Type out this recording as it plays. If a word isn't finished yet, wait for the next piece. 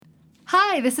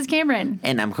Hi, this is Katherine.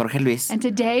 And I'm Jorge Luis. And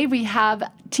today we have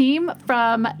a team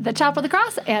from the Chapel of the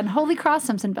Cross and Holy Cross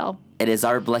Simpsonville. It is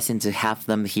our blessing to have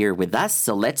them here with us,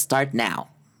 so let's start now.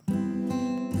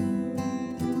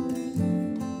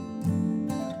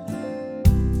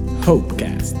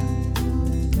 Hopecast.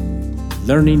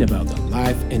 Learning about the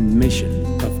life and mission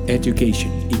of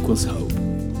education equals hope.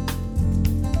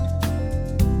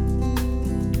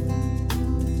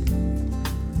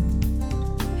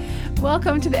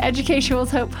 Welcome to the Education Equals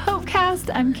Hope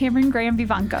Hopecast. I'm Katherine Graham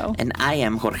Vivanco. And I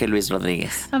am Jorge Luis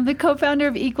Rodriguez. I'm the co-founder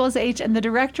of Equals H and the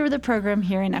director of the program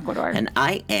here in Ecuador. And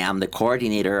I am the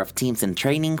coordinator of teams and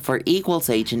training for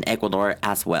Equals H in Ecuador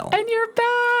as well. And you're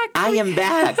back! I am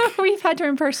back! We've had to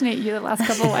impersonate you the last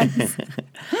couple of ones.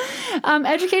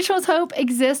 Education Equals Hope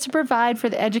exists to provide for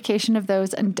the education of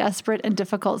those in desperate and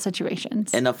difficult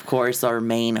situations. And of course, our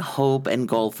main hope and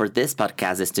goal for this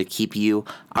podcast is to keep you,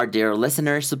 our dear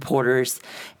listeners, supporters,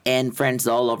 and friends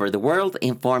all over the world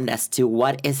informed as to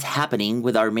what is happening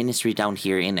with our ministry down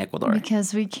here in Ecuador.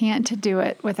 Because we can't do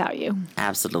it without you.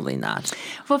 Absolutely not.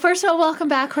 Well, first of all, welcome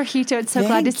back, Jorgito. It's so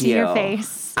glad to see your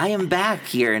face. I am back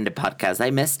here in the podcast. I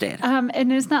missed it.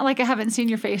 And it's not like I haven't seen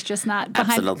your face, just not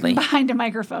behind a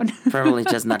microphone. Probably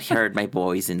just not heard my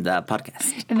voice in the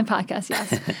podcast. In the podcast,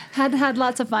 yes. Had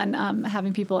lots of fun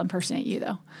having people impersonate you,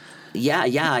 though. Yeah,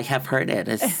 I have heard it.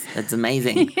 It's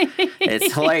amazing.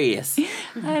 It's hilarious.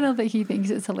 I don't think he thinks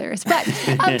it's hilarious. But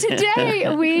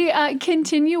today we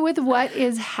continue with what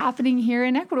is happening here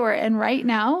in Ecuador. And right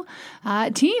now,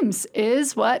 Teams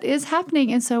is what is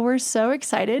happening. And so we're so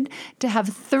excited to have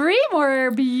 3 more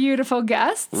beautiful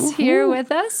guests here with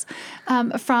us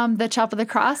from the Chapel of the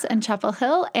Cross and Chapel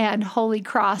Hill and Holy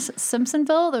Cross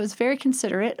Simpsonville. That was very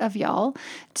considerate of y'all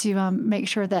to make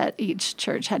sure that each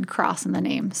church had cross in the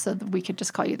name so that we could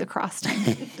just call you the Cross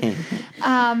team.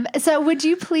 So would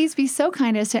you please be so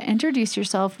kind as to introduce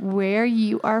yourself, where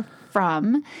you are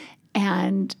from,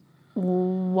 and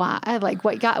why? Like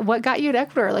what got you to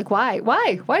Ecuador? Like why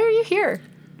are you here?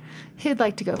 Who'd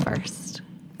like to go first?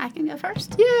 I can go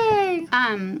first. Yay!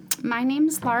 My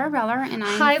name's Lara Reller, and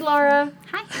I'm... Hi, Lara.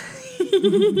 Hi.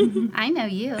 I know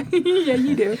you. Yeah,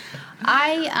 you do.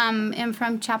 I am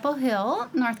from Chapel Hill,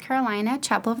 North Carolina,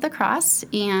 Chapel of the Cross,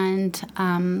 and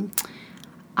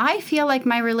I feel like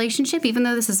my relationship, even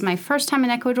though this is my first time in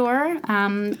Ecuador,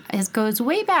 goes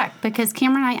way back because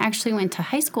Cameron and I actually went to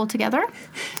high school together.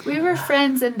 We were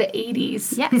friends in the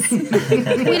 80s. Yes.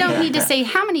 We don't need to say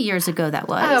how many years ago that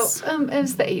was. Oh, it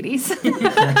was the 80s.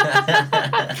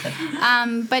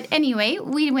 But anyway,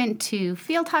 we went to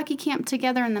field hockey camp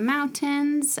together in the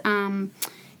mountains, and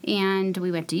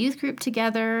we went to youth group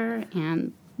together,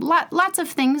 and lots of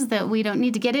things that we don't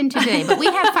need to get into today, but we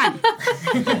had fun.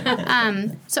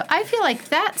 So I feel like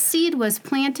that seed was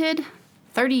planted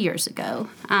 30 years ago.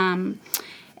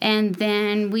 And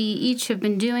then we each have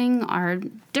been doing our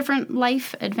different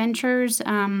life adventures.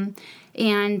 And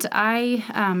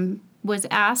I was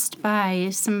asked by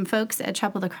some folks at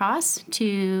Chapel of the Cross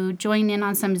to join in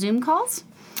on some Zoom calls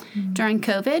during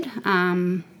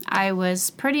COVID.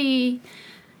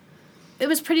 It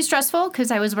was pretty stressful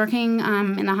because I was working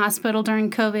in the hospital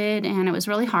during COVID, and it was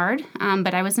really hard.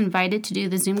 But I was invited to do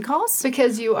the Zoom calls.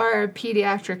 Because you are a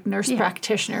pediatric nurse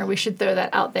practitioner. We should throw that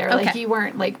out there. Okay. Like, you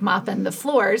weren't, like, mopping the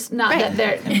floors. Not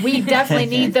that we definitely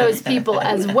need those people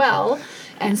as well.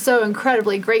 And so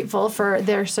incredibly grateful for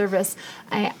their service.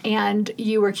 And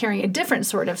you were carrying a different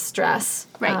sort of stress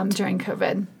during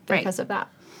COVID because of that.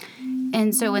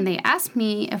 And so when they asked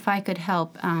me if I could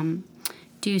help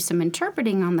do some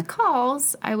interpreting on the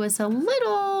calls, I was a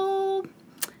little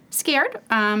scared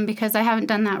because I haven't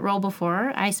done that role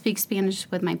before. I speak Spanish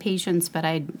with my patients, but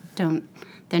I don't.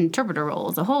 The interpreter role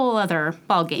is a whole other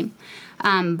ballgame.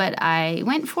 But I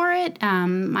went for it.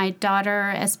 My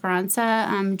daughter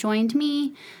Esperanza joined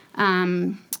me.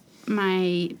 And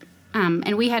we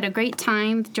had a great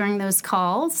time during those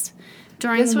calls.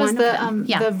 This was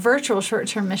the virtual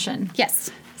short-term mission. Yes.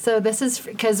 So this is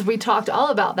because we talked all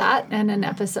about that in an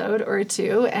episode or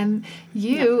two, and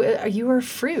you were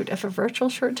fruit of a virtual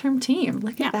short-term team.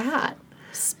 Look at that.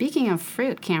 Speaking of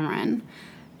fruit, Cameron,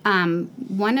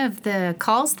 one of the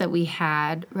calls that we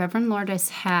had, Reverend Lourdes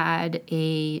had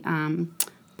a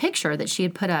picture that she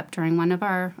had put up during one of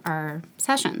our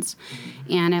sessions,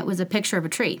 and it was a picture of a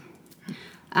tree.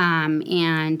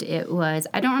 And it was,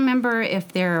 I don't remember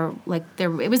if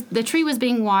the tree was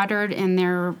being watered, and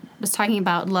there was talking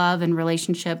about love and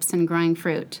relationships and growing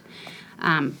fruit.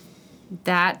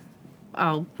 That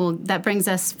brings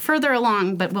us further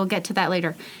along, but we'll get to that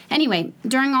later. Anyway,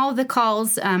 during all of the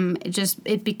calls,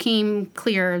 it became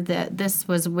clear that this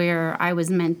was where I was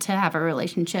meant to have a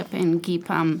relationship and keep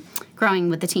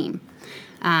growing with the team.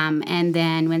 And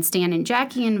then when Stan and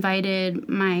Jackie invited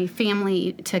my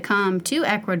family to come to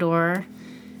Ecuador,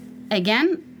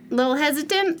 again, a little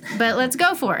hesitant, but let's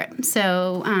go for it.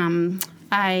 So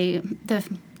the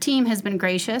team has been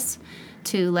gracious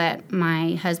to let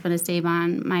my husband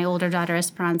Esteban, my older daughter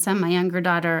Esperanza, my younger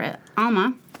daughter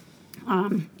Alma,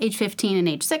 age 15 and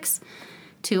age 6,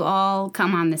 to all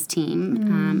come on this team.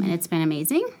 And it's been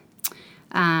amazing.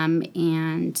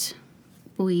 And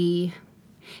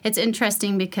it's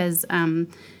interesting because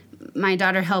my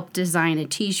daughter helped design a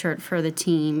T-shirt for the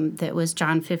team that was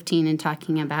John 15 and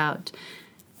talking about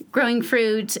growing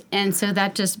fruit. And so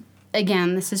that just,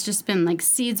 again, this has just been like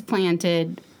seeds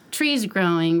planted, trees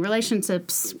growing,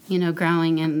 relationships,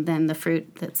 growing, and then the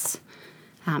fruit that's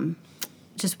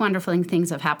just wonderful things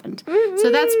have happened.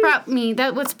 So that's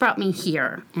what's brought me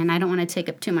here. And I don't want to take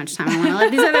up too much time. I want to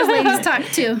let these other ladies talk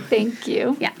too. Thank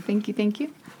you. Yeah. Thank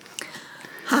you.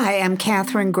 Hi, I'm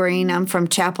Katherine Greene. I'm from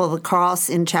Chapel of the Cross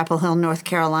in Chapel Hill, North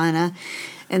Carolina.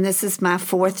 And this is my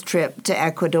 4th trip to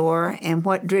Ecuador. And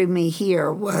what drew me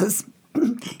here was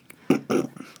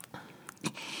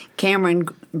Cameron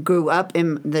grew up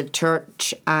in the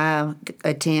church I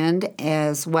attend,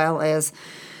 as well as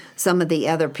some of the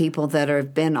other people that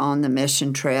have been on the mission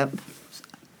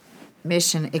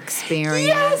experience.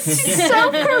 Yes,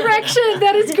 self-correction.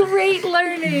 That is great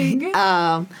learning.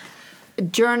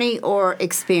 Journey or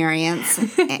experience.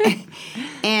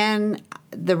 And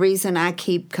the reason I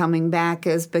keep coming back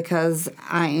is because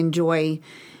I enjoy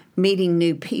meeting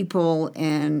new people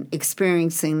and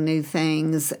experiencing new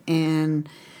things, and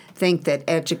think that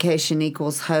education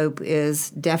equals hope is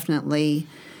definitely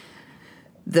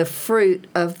the fruit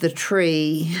of the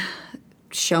tree,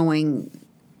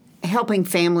 helping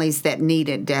families that need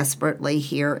it desperately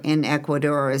here in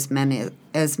Ecuador, as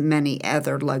many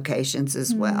other locations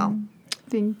as well.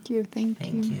 Thank you.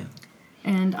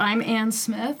 And I'm Ann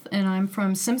Smith, and I'm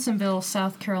from Simpsonville,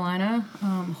 South Carolina.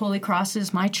 Holy Cross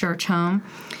is my church home.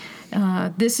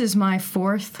 This is my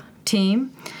 4th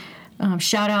team.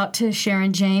 Shout out to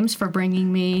Sharon James for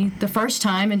bringing me the first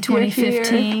time in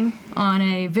 2015 on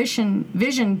a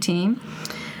vision team,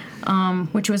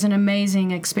 which was an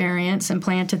amazing experience and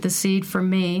planted the seed for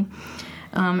me.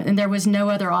 And there was no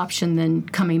other option than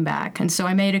coming back. And so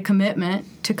I made a commitment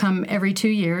to come every 2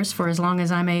 years for as long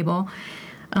as I'm able,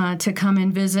 to come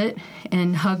and visit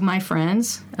and hug my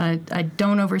friends. I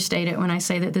don't overstate it when I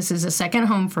say that this is a second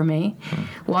home for me.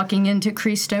 Walking into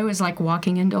Cristo is like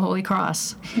walking into Holy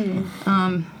Cross.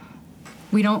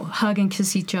 We don't hug and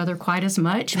kiss each other quite as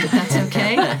much, but that's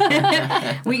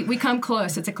okay. we come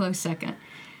close. It's a close second.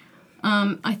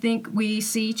 I think we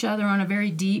see each other on a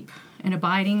very deep and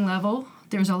abiding level.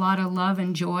 There's a lot of love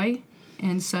and joy,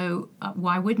 and so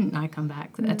why wouldn't I come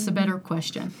back? That's a better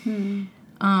question.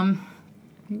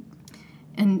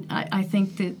 And I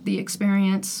think that the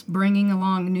experience bringing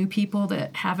along new people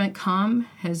that haven't come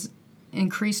has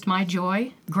increased my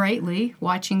joy greatly,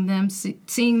 watching them,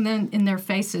 seeing them in their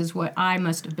faces what I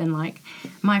must have been like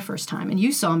my first time. And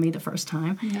you saw me the first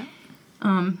time.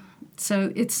 Yeah.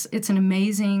 So it's an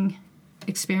amazing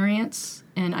experience.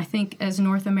 And I think as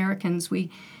North Americans, we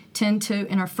tend to,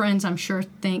 and our friends, I'm sure,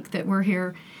 think that we're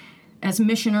here as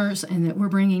missioners and that we're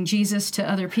bringing Jesus to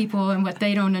other people, and what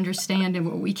they don't understand and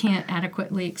what we can't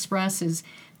adequately express is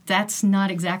that's not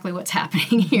exactly what's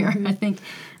happening here. I think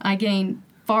I gain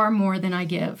far more than I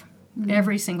give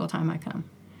every single time I come.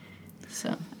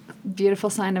 So, beautiful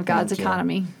sign of God's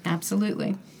economy.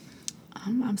 Absolutely.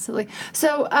 Absolutely.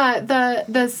 So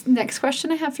the next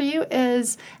question I have for you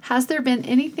is, has there been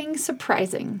anything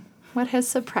surprising? What has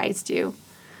surprised you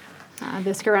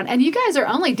this go around? And you guys are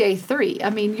only day 3.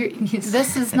 I mean,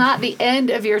 this is not the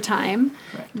end of your time.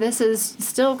 Right. This is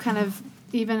still kind of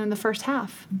even in the first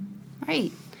half.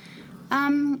 Right.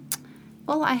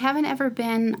 Well, I haven't ever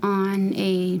been on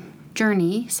a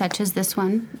journey such as this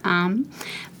one.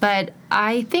 But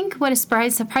I think what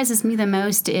surprises me the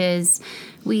most is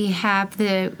we have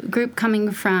the group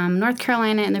coming from North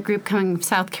Carolina and the group coming from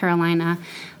South Carolina,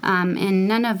 and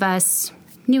none of us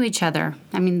knew each other.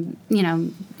 I mean,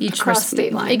 each across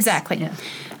state lines. Exactly. Yeah.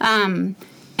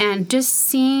 And just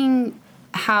seeing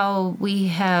how we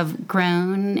have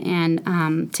grown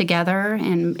and together,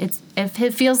 and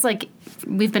it feels like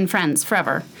we've been friends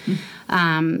forever.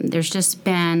 There's just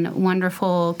been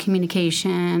wonderful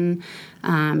communication,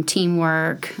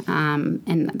 teamwork,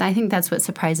 and I think that's what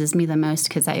surprises me the most,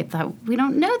 because I thought, we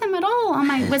don't know them at all.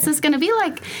 What's this going to be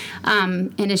like?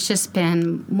 And it's just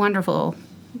been wonderful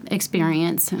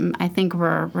experience, and I think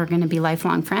we're going to be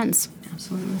lifelong friends.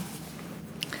 Absolutely.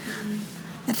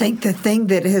 I think the thing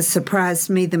that has surprised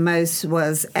me the most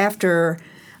was after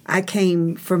I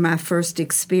came for my first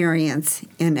experience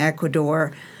in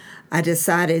Ecuador. I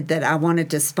decided that I wanted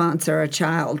to sponsor a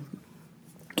child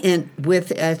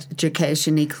with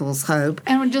Education Equals Hope.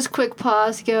 And just quick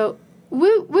pause, go,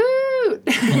 woot, woot,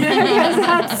 because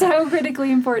that's so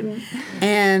critically important.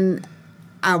 And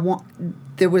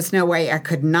there was no way I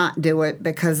could not do it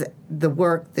because the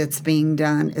work that's being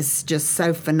done is just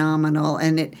so phenomenal.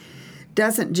 And it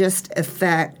doesn't just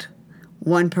affect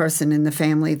one person in the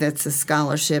family that's a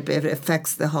scholarship. It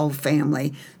affects the whole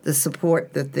family. The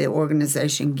support that the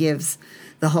organization gives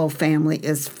the whole family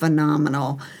is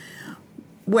phenomenal.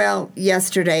 Well,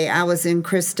 yesterday I was in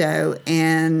Cristo,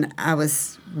 and I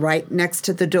was right next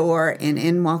to the door, and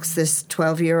in walks this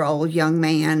 12-year-old young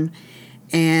man,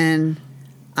 and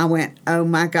I went, oh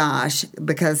my gosh,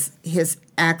 because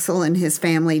Axel and his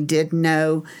family did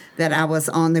know that I was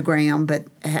on the ground, but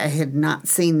I had not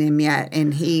seen them yet,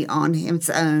 and he on his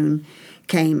own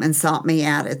came and sought me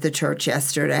out at the church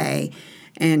yesterday,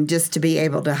 and just to be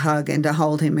able to hug and to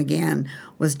hold him again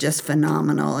was just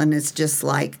phenomenal. And it's just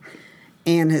like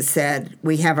Ann has said,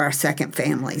 we have our second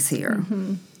families here.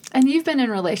 Mm-hmm. And you've been in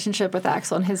relationship with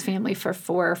Axel and his family for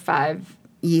 4 or 5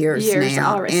 years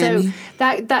now. Already. So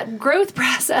that growth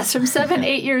process from 7,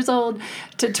 8 years old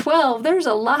to 12, there's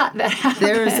a lot that happens.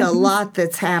 There's a lot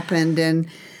that's happened, and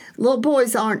little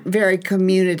boys aren't very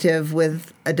communicative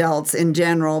with adults in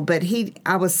general, but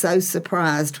I was so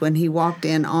surprised when he walked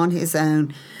in on his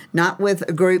own, not with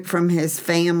a group from his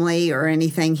family or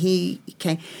anything. He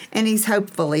came, and he's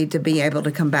hopefully to be able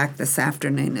to come back this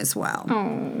afternoon as well.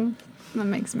 Oh, that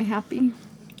makes me happy.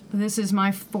 This is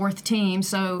my 4th team,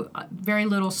 so very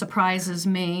little surprises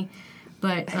me.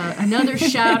 But another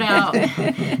shout out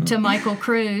to Michael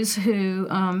Cruz, who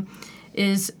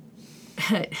is,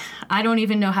 I don't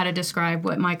even know how to describe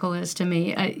what Michael is to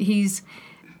me. He's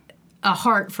a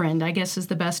heart friend, I guess is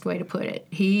the best way to put it.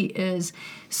 He is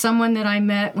someone that I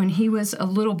met when he was a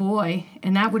little boy,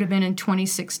 and that would have been in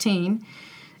 2016.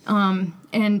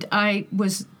 And I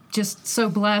was just so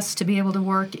blessed to be able to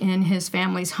work in his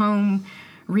family's home,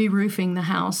 re-roofing the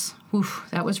house. Oof,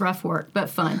 that was rough work, but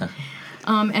fun.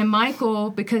 And Michael,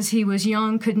 because he was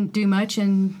young, couldn't do much,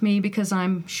 and me, because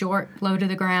I'm short, low to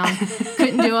the ground,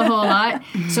 couldn't do a whole lot.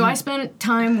 So I spent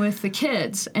time with the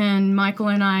kids, and Michael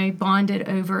and I bonded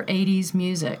over 80s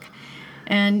music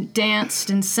and danced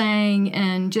and sang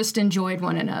and just enjoyed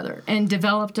one another and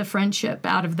developed a friendship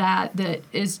out of that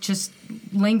is just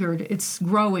lingered. It's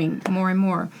growing more and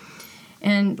more.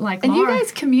 And Lara, you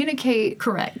guys communicate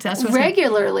correct. That's what's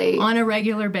regularly on a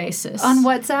regular basis on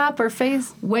WhatsApp or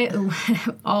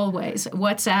always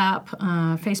WhatsApp,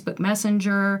 Facebook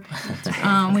Messenger.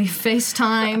 We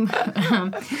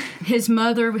FaceTime. His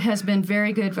mother has been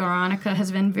very good. Veronica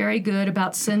has been very good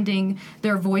about sending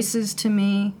their voices to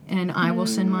me, and I will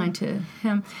send mine to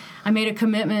him. I made a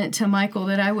commitment to Michael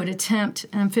that I would attempt.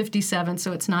 I'm 57,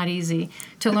 so it's not easy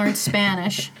to learn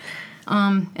Spanish.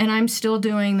 And I'm still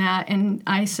doing that. And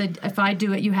I said, if I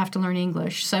do it, you have to learn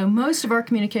English. So most of our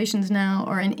communications now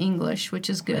are in English, which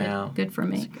is good. Wow. Good for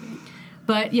me.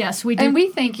 But yes, we do. And we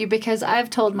thank you, because I've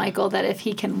told Michael that if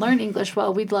he can learn English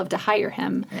well, we'd love to hire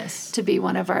him to be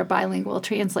one of our bilingual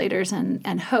translators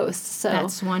and hosts. So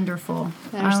that's wonderful.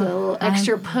 There's a little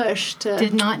extra push to.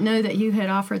 Did not know that you had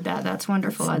offered that. That's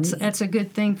wonderful. That's a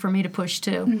good thing for me to push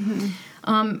too. Mm-hmm.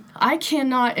 I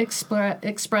cannot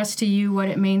express to you what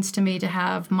it means to me to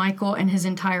have Michael and his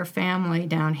entire family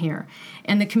down here.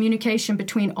 And the communication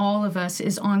between all of us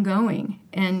is ongoing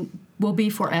and will be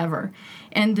forever.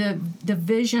 And the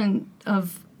vision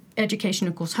of Education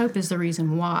Equals Hope is the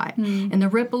reason why. And the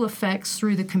ripple effects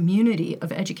through the community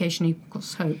of Education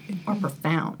Equals Hope are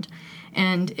profound.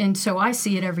 And so I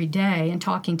see it every day, and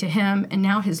talking to him and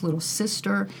now his little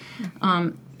sister,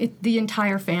 the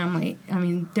entire family. I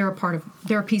mean, they're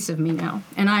a piece of me now,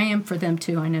 and I am for them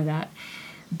too. I know that.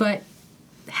 But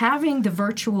having the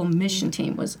virtual mission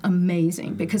team was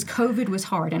amazing because COVID was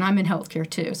hard, and I'm in healthcare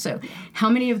too. So how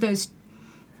many of those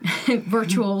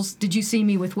virtuals did you see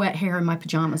me with wet hair and my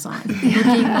pajamas on,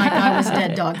 looking like I was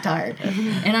dead dog tired?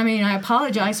 And I mean, I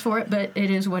apologize for it, but it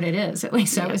is what it is. At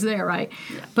least I was there, right?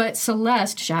 But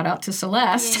Celeste, shout out to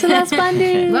Celeste. Celeste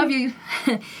Bundy. Love you.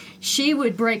 She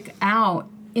would break out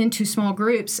into small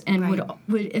groups and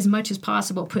would, as much as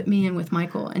possible, put me in with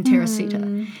Michael and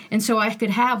Teresita. And so I could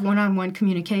have one-on-one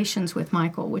communications with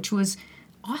Michael, which was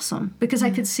awesome because I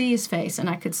could see his face and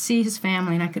I could see his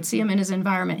family and I could see him in his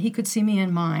environment. He could see me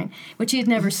in mine, which he had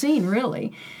never seen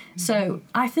really. So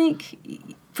I think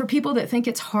for people that think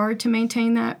it's hard to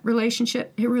maintain that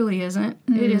relationship, it really isn't.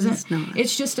 It isn't. It's not.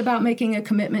 It's just about making a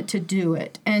commitment to do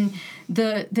it. And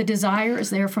the desire is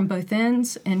there from both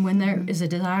ends. And when there is a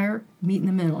desire, meet in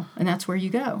the middle. And that's where you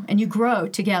go. And you grow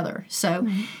together. So,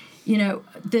 you know,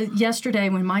 yesterday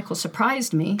when Michael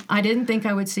surprised me, I didn't think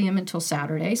I would see him until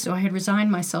Saturday. So I had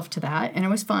resigned myself to that. And it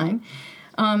was fine.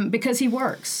 Because he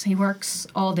works. He works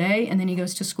all day, and then he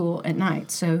goes to school at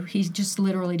night. So he just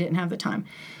literally didn't have the time.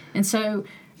 And so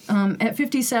at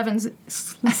 57,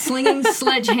 slinging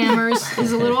sledgehammers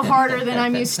is a little harder than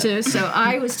I'm used to. So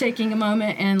I was taking a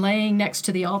moment and laying next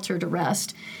to the altar to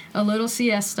rest, a little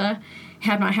siesta,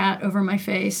 had my hat over my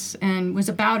face, and was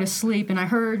about asleep. And I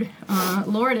heard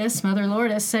Mother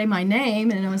Lourdes, say my name,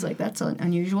 and I was like, that's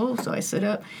unusual. So I sit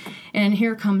up, and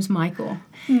here comes Michael.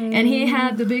 And he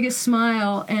had the biggest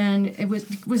smile, and it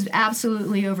was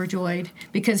absolutely overjoyed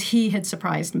because he had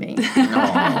surprised me.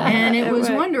 And it was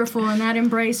wonderful, and that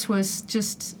embrace was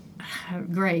just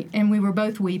great. And we were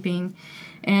both weeping.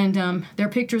 And there are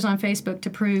pictures on Facebook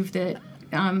to prove that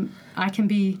I can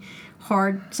be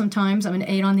hard sometimes. I'm an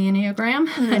 8 on the Enneagram.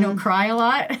 I don't cry a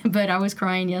lot, but I was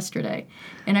crying yesterday.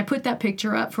 And I put that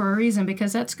picture up for a reason,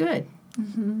 because that's good.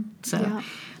 So,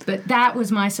 but that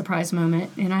was my surprise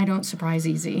moment, and I don't surprise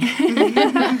easy.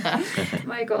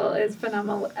 Michael is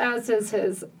phenomenal, as is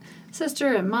his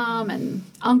sister and mom and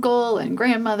uncle and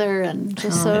grandmother, and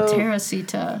just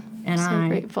Teresita and so I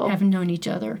grateful. have known each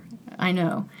other. I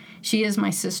know. She is my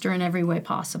sister in every way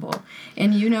possible.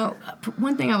 And you know,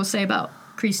 one thing I will say about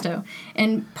Cristo,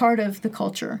 and part of the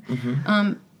culture,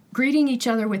 greeting each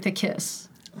other with a kiss.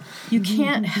 You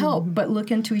can't help but look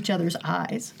into each other's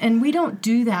eyes. And we don't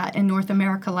do that in North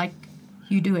America like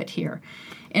you do it here.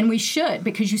 And we should,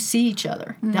 because you see each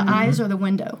other. The eyes are the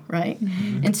window, right?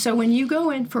 And so when you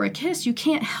go in for a kiss, you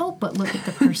can't help but look at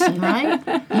the person, right?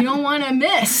 You don't want to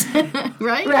miss,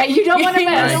 right? Right, you don't want to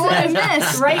miss. You don't want to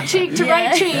miss. Right cheek to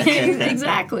right cheek.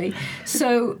 Exactly.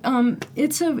 So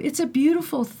it's a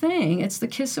beautiful thing. It's the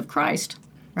kiss of Christ,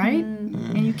 right?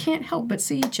 And you can't help but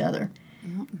see each other.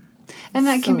 In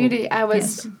that community, I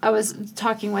was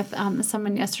talking with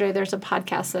someone yesterday. There's a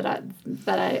podcast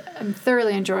that I am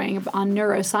thoroughly enjoying on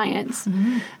neuroscience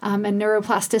and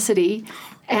neuroplasticity,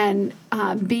 and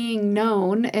being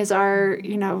known as our,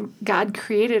 God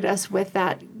created us with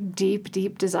that deep,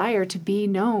 deep desire to be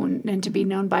known, and to be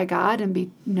known by God and be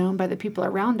known by the people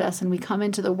around us. And we come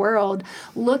into the world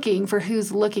looking for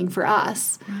who's looking for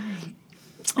us. Right.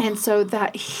 And so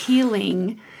that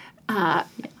healing,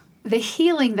 the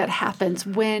healing that happens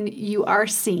when you are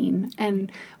seen,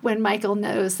 and when Michael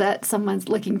knows that someone's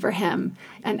looking for him,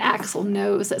 and Axel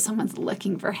knows that someone's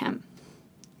looking for him.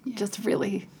 Just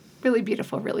really, really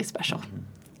beautiful, really special.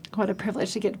 What a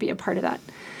privilege to get to be a part of that.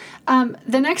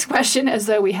 The next question, as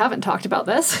though we haven't talked about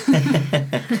this,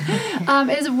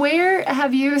 is where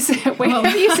have you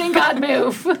seen God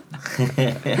move?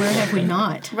 Where have we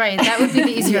not? Right, that would be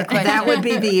the easier question. That would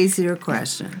be the easier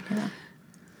question. Yeah.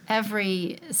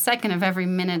 Every second of every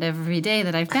minute of every day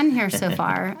that I've been here so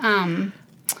far,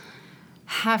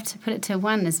 have to put it to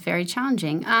one is very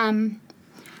challenging.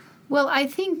 Well, I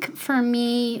think for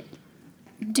me,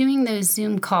 doing those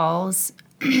Zoom calls,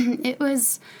 it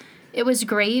was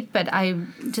great, but I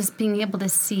just being able to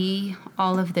see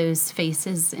all of those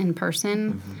faces in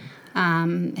person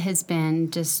has been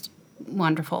just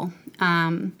wonderful.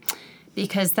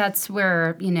 Because that's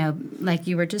where, like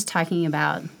you were just talking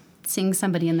about, seeing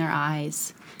somebody in their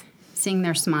eyes, seeing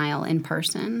their smile in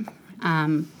person,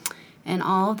 and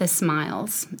all the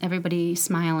smiles, everybody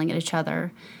smiling at each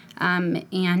other.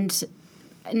 And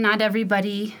not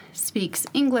everybody speaks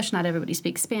English, not everybody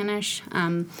speaks Spanish.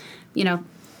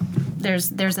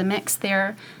 There's a mix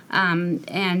there.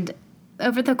 And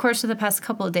over the course of the past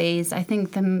couple of days, I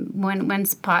think the one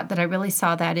spot that I really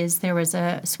saw that is there was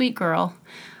a sweet girl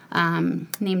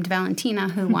named Valentina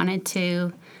who wanted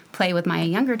to play with my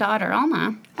younger daughter,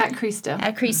 Alma. At Cristo.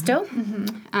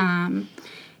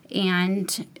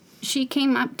 And she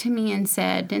came up to me and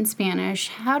said in Spanish,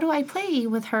 "How do I play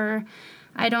with her?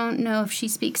 I don't know if she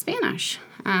speaks Spanish."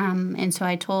 And so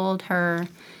I told her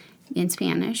in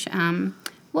Spanish,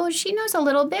 well, she knows a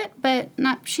little bit, but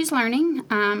she's learning.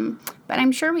 But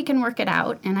I'm sure we can work it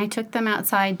out. And I took them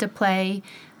outside to play,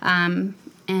 and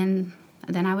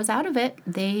then I was out of it.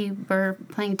 They were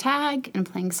playing tag and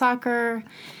playing soccer,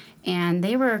 and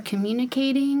they were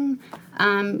communicating,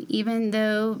 even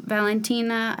though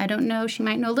Valentina, I don't know, she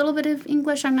might know a little bit of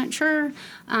English, I'm not sure.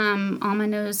 Alma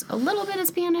knows a little bit of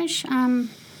Spanish. I'm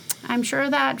sure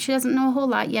of that. She doesn't know a whole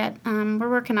lot yet. We're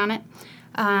working on it.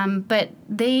 But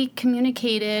they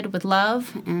communicated with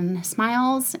love and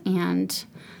smiles, and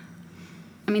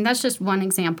that's just one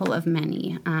example of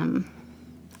many.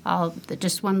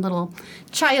 Just one little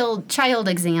child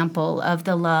example of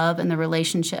the love and the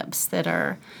relationships that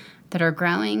are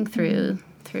growing through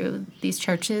these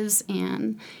churches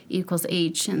and Equals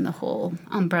H and the whole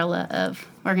umbrella of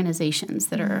organizations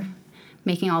that are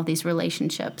making all these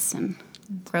relationships and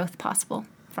growth possible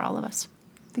for all of us.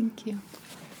 Thank you.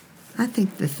 I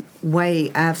think the way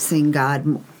I've seen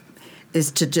God is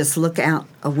to just look out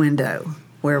a window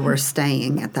where we're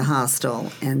staying at the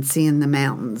hostel and seeing the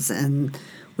mountains. And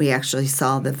we actually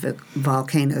saw the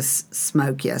volcano's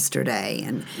smoke yesterday.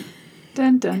 And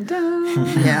dun, dun, dun.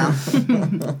 yeah.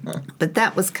 But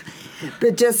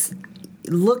just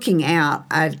looking out,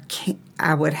 I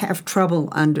have trouble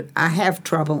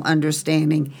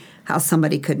understanding how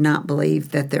somebody could not believe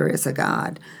that there is a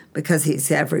God, because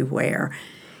he's everywhere.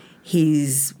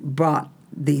 He's brought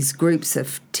these groups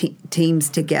of teams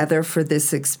together for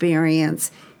this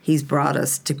experience. He's brought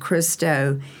us to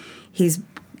Cristo. He's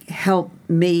helped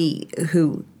me,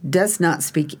 who does not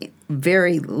speak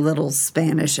very little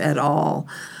Spanish at all,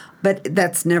 but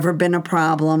that's never been a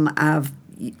problem. I've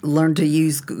learned to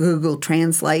use Google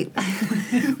Translate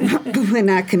when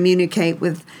I communicate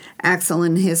with Axel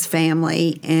and his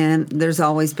family, and there's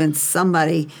always been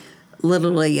somebody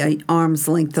literally an arm's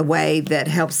length away that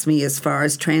helps me as far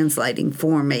as translating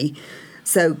for me.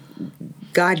 So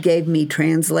God gave me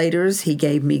translators. He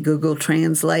gave me Google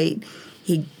Translate.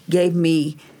 He gave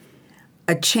me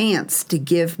a chance to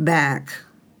give back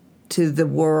to the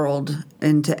world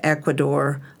and to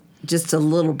Ecuador just a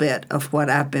little bit of what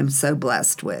I've been so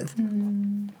blessed with.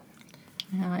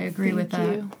 Yeah, I agree with Thank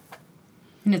that. you.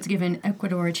 And it's given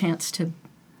Ecuador a chance to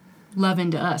love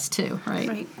into us too, right?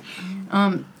 Right.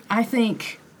 I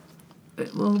think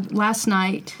last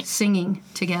night singing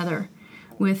together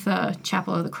with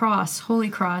Chapel of the Cross, Holy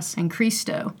Cross, and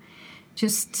Cristo,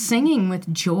 just singing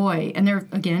with joy. And there are,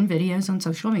 again, videos on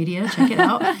social media. Check it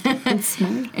out.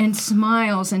 And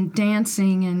smiles and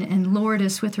dancing and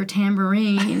Lourdes with her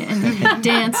tambourine and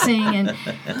dancing. And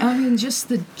just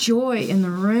the joy in the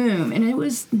room. And it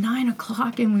was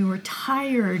 9:00 and we were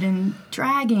tired and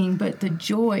dragging, but the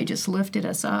joy just lifted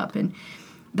us up. And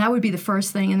that would be the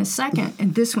first thing. And the second,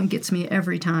 and this one gets me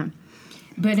every time,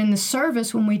 but in the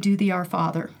service when we do the Our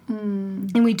Father,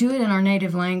 and we do it in our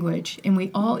native language, and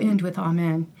we all end with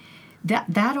Amen, that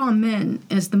Amen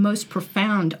is the most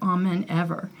profound Amen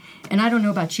ever. And I don't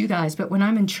know about you guys, but when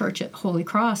I'm in church at Holy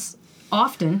Cross,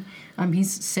 often,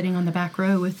 he's sitting on the back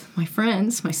row with my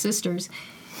friends, my sisters,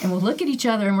 and we'll look at each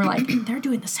other and we're like, they're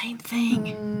doing the same thing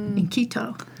in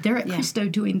Quito. They're at Cristo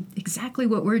doing exactly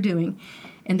what we're doing.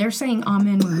 And they're saying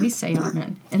Amen when we say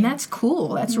Amen. And that's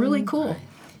cool. That's really cool.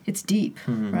 It's deep,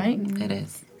 right? It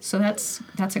is. So that's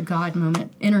a God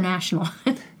moment, international.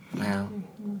 Wow.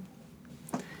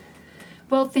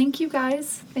 Well, thank you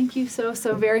guys. Thank you so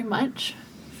very much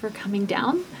for coming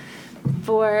down,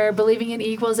 for believing in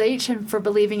Equals H, and for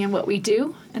believing in what we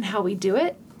do and how we do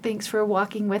it. Thanks for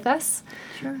walking with us.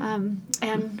 Sure.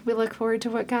 And we look forward to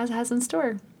what God has in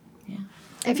store. Yeah.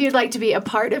 If you'd like to be a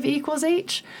part of Equals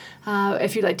H,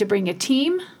 if you'd like to bring a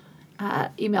team,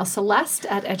 email Celeste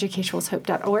at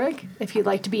educationwillshope.org. If you'd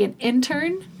like to be an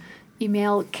intern,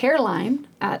 email Caroline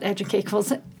at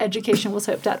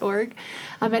educationwillshope.org.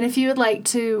 And if you would like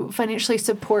to financially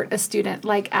support a student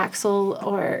like Axel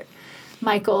or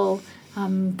Michael,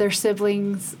 their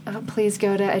siblings, please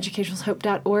go to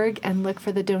educationwillshope.org and look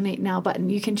for the Donate Now button.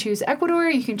 You can choose Ecuador,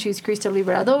 you can choose Cristo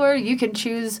Liberador, you can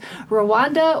choose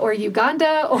Rwanda or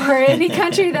Uganda or any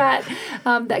country that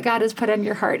God has put on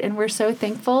your heart. And we're so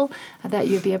thankful that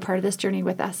you'd be a part of this journey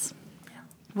with us.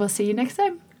 We'll see you next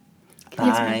time.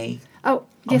 Bye. Oh,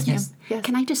 yes, yes. ma'am. Yes.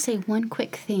 Can I just say one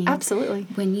quick thing? Absolutely.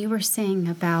 When you were saying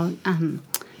about,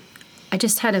 I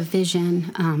just had a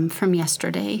vision from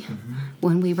yesterday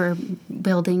when we were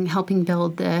helping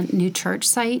build the new church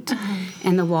site,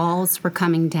 and the walls were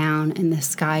coming down and the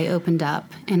sky opened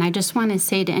up. And I just want to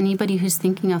say to anybody who's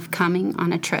thinking of coming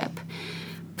on a trip,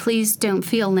 please don't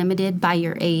feel limited by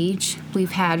your age.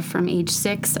 We've had from age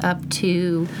 6 up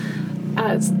to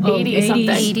It's 80 something.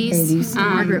 80s.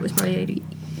 Margaret was probably 80.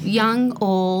 Young,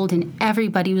 old, and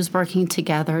everybody was working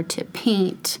together to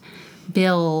paint,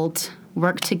 build,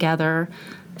 work together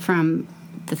from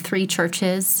the 3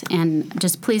 churches. And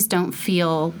just please don't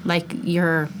feel like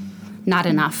you're not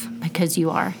enough, because you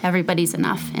are. Everybody's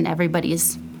enough, and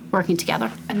everybody's working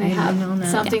together. And they have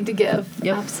something to give.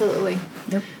 Yep. Absolutely.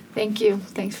 Yep. Thank you.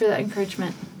 Thanks for that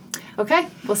encouragement. Okay,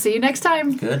 we'll see you next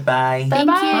time. Goodbye. Thank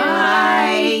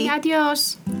Bye-bye. you. Bye.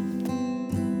 Adios.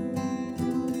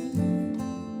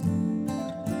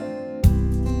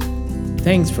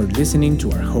 Thanks for listening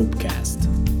to our Hopecast.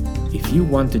 If you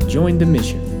want to join the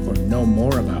mission or know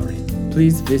more about it,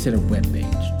 please visit our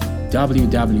webpage,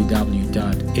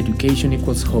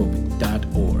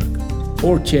 www.educationequalshope.org,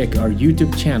 or check our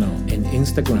YouTube channel and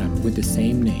Instagram with the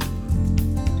same name.